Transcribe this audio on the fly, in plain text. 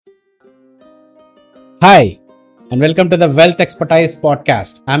Hi, and welcome to the Wealth Expertise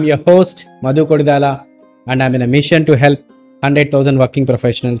Podcast. I'm your host, Madhu Kodidala, and I'm in a mission to help 100,000 working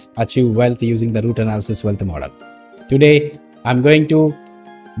professionals achieve wealth using the root analysis wealth model. Today, I'm going to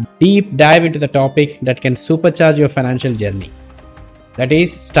deep dive into the topic that can supercharge your financial journey. That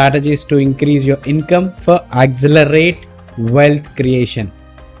is, strategies to increase your income for accelerate wealth creation.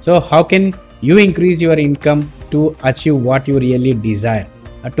 So, how can you increase your income to achieve what you really desire,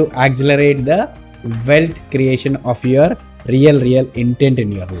 to accelerate the wealth creation of your real intent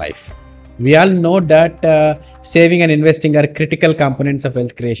in your life? We all know that saving and investing are critical components of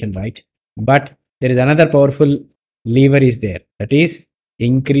wealth creation, right? But there is another powerful lever is there, that is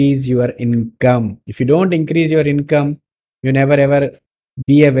increase your income. If you don't increase your income, you never ever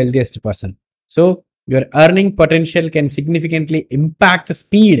be a wealthiest person. So your earning potential can significantly impact the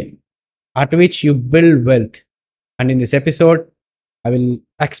speed at which you build wealth. And in this episode, I will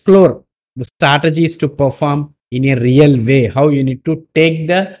explore the strategies to perform in a real way, how you need to take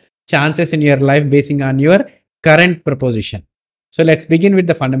the chances in your life basing on your current proposition. So let's begin with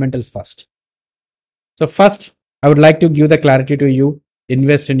the fundamentals first. So first, I would like to give the clarity to you,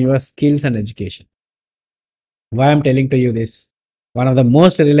 invest in your skills and education. Why I'm telling to you this? One of the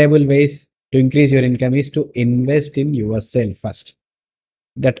most reliable ways to increase your income is to invest in yourself first.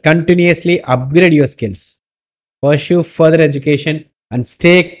 That continuously upgrade your skills, pursue further education, and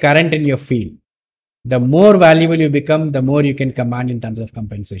stay current in your field. The more valuable you become, the more you can command in terms of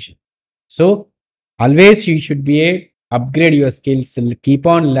compensation. So, always you should be a upgrade your skills, keep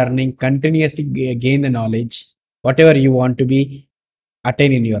on learning, continuously gain the knowledge, whatever you want to be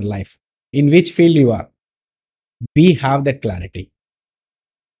attain in your life. In which field you are, we have that clarity.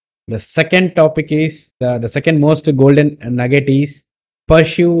 The second topic is the second most golden nugget is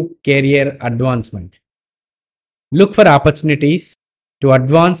pursue career advancement. Look for opportunities to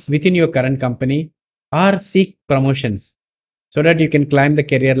advance within your current company or seek promotions so that you can climb the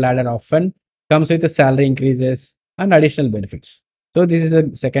career ladder. Often comes with the salary increases and additional benefits. So this is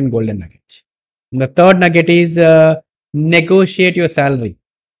the second golden nugget. And the third nugget is negotiate your salary.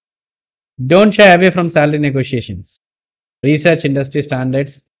 Don't shy away from salary negotiations. Research industry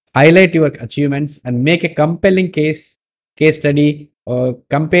standards, highlight your achievements, and make a compelling case study, or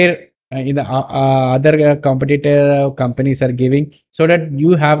compare in the other competitor companies are giving, so that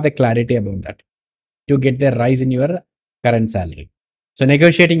you have the clarity about that to get the rise in your current salary. So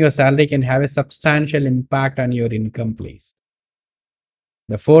negotiating your salary can have a substantial impact on your income, please.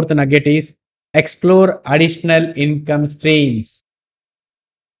 The fourth nugget is explore additional income streams.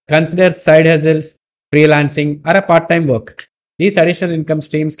 Consider side hustles, freelancing, or a part-time work. These additional income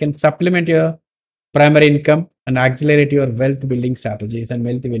streams can supplement your primary income and accelerate your wealth building strategies and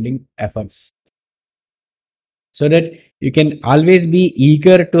wealth building efforts, so that you can always be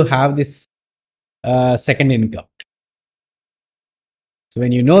eager to have this second income. So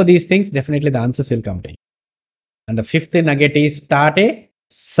when you know these things, definitely the answers will come to you. And the fifth nugget is start a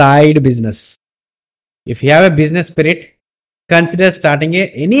side business. If you have a business spirit, consider starting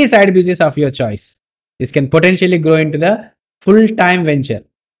any side business of your choice. This can potentially grow into the full-time venture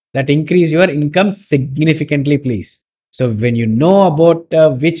that increase your income significantly, please. So when you know about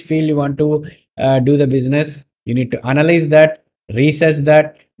which field you want to do the business, you need to analyze that, research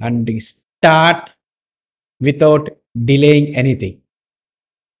that, and start without delaying anything.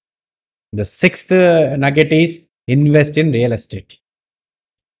 The sixth nugget is invest in real estate.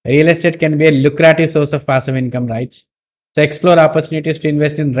 Real estate can be a lucrative source of passive income, right? So explore opportunities to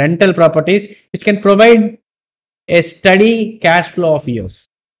invest in rental properties, which can provide a steady cash flow of yours,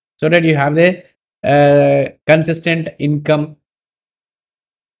 so that you have the consistent income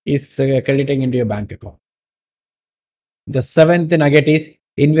is crediting into your bank account. The seventh nugget is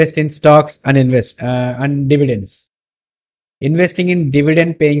invest in stocks and dividends. Investing in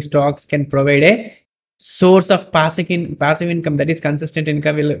dividend paying stocks can provide a source of passive income, that is consistent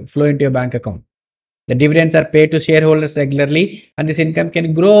income will flow into your bank account. The dividends are paid to shareholders regularly, and this income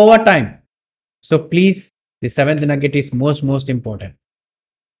can grow over time. So please, the seventh nugget is most important.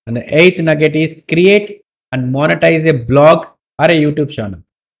 And the eighth nugget is create and monetize a blog or a YouTube channel.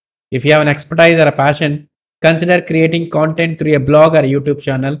 If you have an expertise or a passion, consider creating content through a blog or a YouTube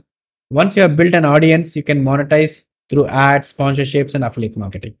channel. Once you have built an audience, you can monetize through ads, sponsorships, and affiliate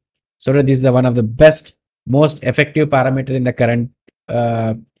marketing. So this is one of the best, most effective parameter in the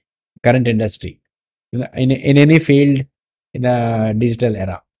current industry, in any field in the digital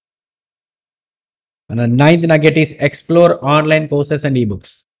era. And the ninth nugget is explore online courses and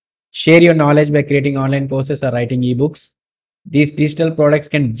ebooks. Share your knowledge by creating online courses or writing ebooks. These digital products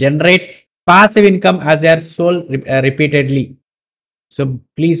can generate passive income as they are sold repeatedly. So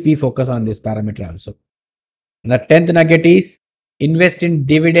please be focused on this parameter also. The 10th nugget is invest in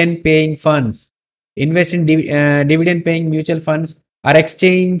dividend paying funds. Invest in dividend paying mutual funds or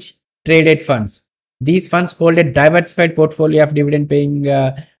exchange traded funds. These funds hold a diversified portfolio of dividend paying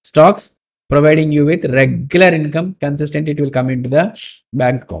stocks, providing you with regular income. Consistently, it will come into the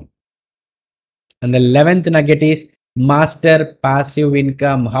bank account. And the 11th nugget is master passive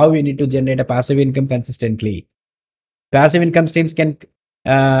income. How you need to generate a passive income consistently. Passive income streams can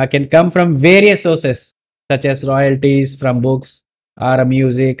come from various sources such as royalties from books or a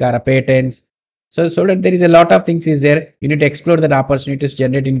music or a patents. So that there is a lot of things is there. You need to explore that opportunity to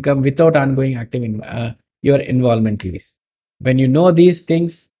generate income without ongoing active your involvement, please. When you know these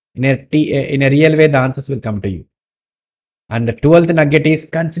things in a real way, the answers will come to you. And the 12th nugget is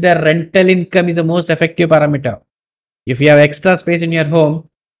consider rental income is the most effective parameter. If you have extra space in your home,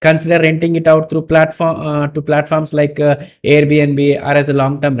 consider renting it out through platforms like Airbnb or as a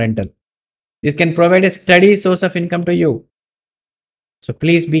long-term rental. This can provide a steady source of income to you. So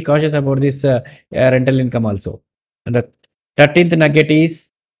please be cautious about this rental income also. And the 13th nugget is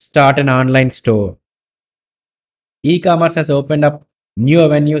start an online store. E-commerce has opened up new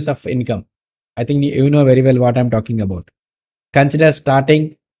avenues of income. I think you know very well what I'm talking about. Consider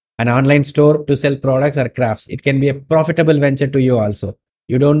starting an online store to sell products or crafts. It can be a profitable venture to you also.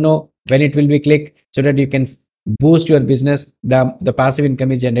 You don't know when it will be clicked, so that you can boost your business. The passive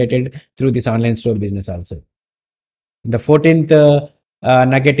income is generated through this online store business also. The 14th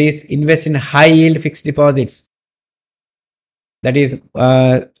nugget is invest in high yield fixed deposits. That is,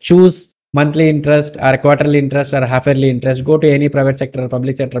 choose monthly interest or quarterly interest or half yearly interest. Go to any private sector or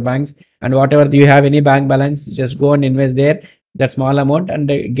public sector banks, and whatever you have any bank balance, just go and invest there that small amount and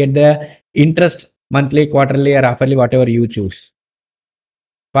get the interest monthly, quarterly, or half yearly, whatever you choose.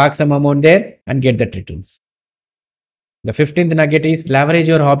 Park some amount there and get that returns. The 15th nugget is leverage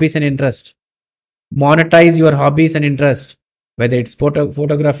your hobbies and interest. Monetize your hobbies and interest, whether it's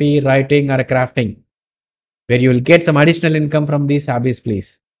photography, writing, or crafting, where you will get some additional income from these hobbies,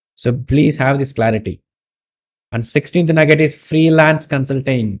 please. So please have this clarity. And 16th nugget is freelance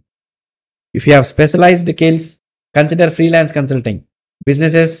consulting. If you have specialized skills, consider freelance consulting.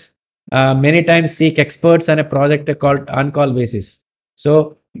 Businesses many times seek experts on a project called on-call basis.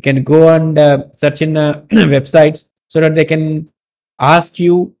 So you can go and search in websites so that they can ask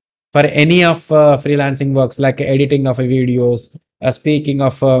you for any of freelancing works like editing of videos, speaking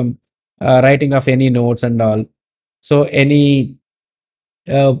of writing of any notes and all. So any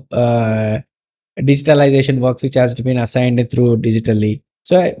digitalization works which has been assigned through digitally.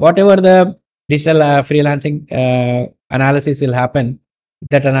 So whatever the digital freelancing analysis will happen,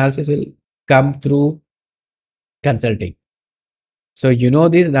 that analysis will come through consulting. So you know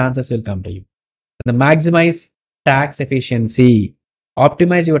this, the answers will come to you. The maximize tax efficiency.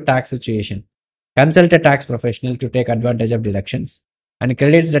 Optimize your tax situation. Consult a tax professional to take advantage of deductions and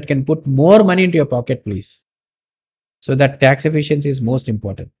credits that can put more money into your pocket, please. So that tax efficiency is most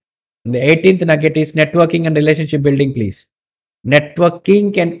important. And the 18th nugget is networking and relationship building, please.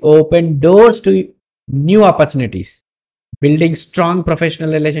 Networking can open doors to new opportunities. Building strong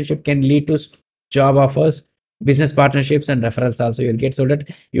professional relationship can lead to job offers, business partnerships, and referrals also you'll get, so that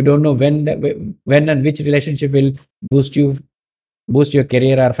you don't know when and which relationship will boost your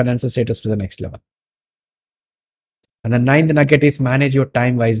career or financial status to the next level. And the 9th nugget is manage your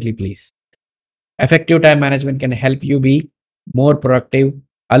time wisely, please. Effective time management can help you be more productive,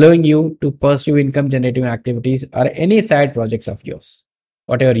 allowing you to pursue income generating activities or any side projects of yours,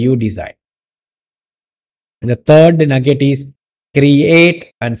 whatever you desire. And the third nugget is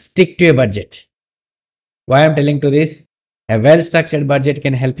create and stick to a budget. Why I'm telling to this? A well-structured budget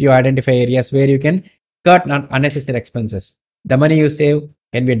can help you identify areas where you can cut unnecessary expenses. The money you save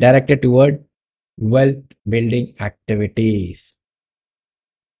can be directed toward wealth building activities.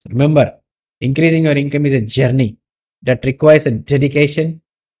 So remember, increasing your income is a journey that requires a dedication,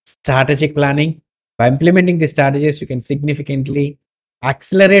 strategic planning. By implementing these strategies, you can significantly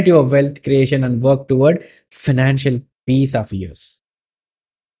accelerate your wealth creation and work toward financial peace of yours.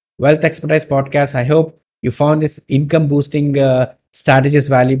 Wealth Expertise Podcast, I hope you found this income boosting strategies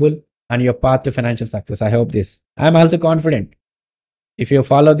valuable and your path to financial success. I hope this. I'm also confident. If you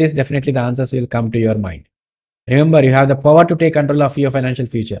follow this, definitely the answers will come to your mind. Remember, you have the power to take control of your financial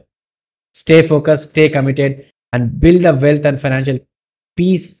future. Stay focused, stay committed, and build the wealth and financial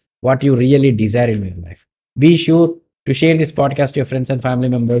peace what you really desire in your life. Be sure to share this podcast to your friends and family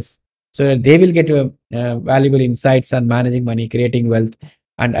members so that they will get valuable insights on managing money, creating wealth,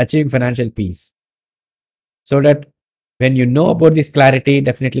 and achieving financial peace. So that when you know about this clarity,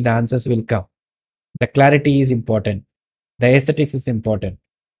 definitely the answers will come. The clarity is important. The aesthetics is important.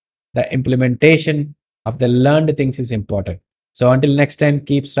 The implementation of the learned things is important. So until next time,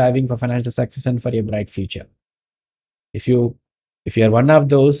 keep striving for financial success and for a bright future. If you are one of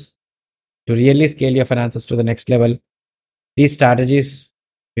those to really scale your finances to the next level, these strategies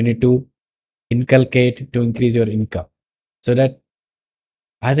you need to inculcate to increase your income, so that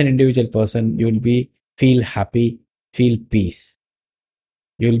as an individual person you will be feel happy, feel peace.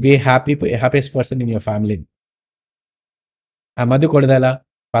 You will be happiest person in your family. I'm Madhu Kodadala,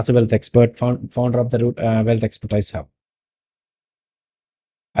 Passive Wealth Expert, founder of the Root Wealth Expertise Hub.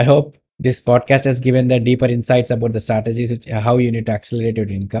 I hope this podcast has given the deeper insights about the strategies, how you need to accelerate your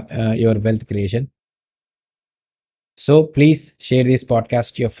income, your wealth creation. So please share this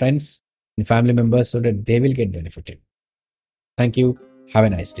podcast to your friends and family members so that they will get benefited. Thank you. Have a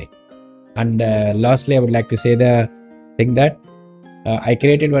nice day. And lastly, I would like to say the thing that I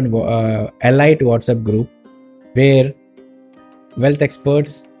created one Elite WhatsApp group where wealth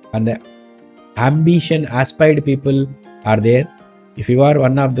experts and the ambition aspired people are there. If you are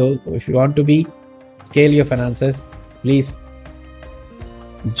one of those, if you want to be scale your finances, please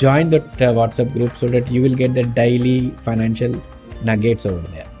join the WhatsApp group so that you will get the daily financial nuggets over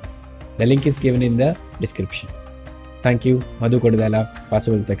there. The link is given in the description. Thank you. Madhu Kodadala,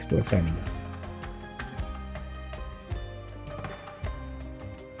 Passive Wealth Expert, signing off.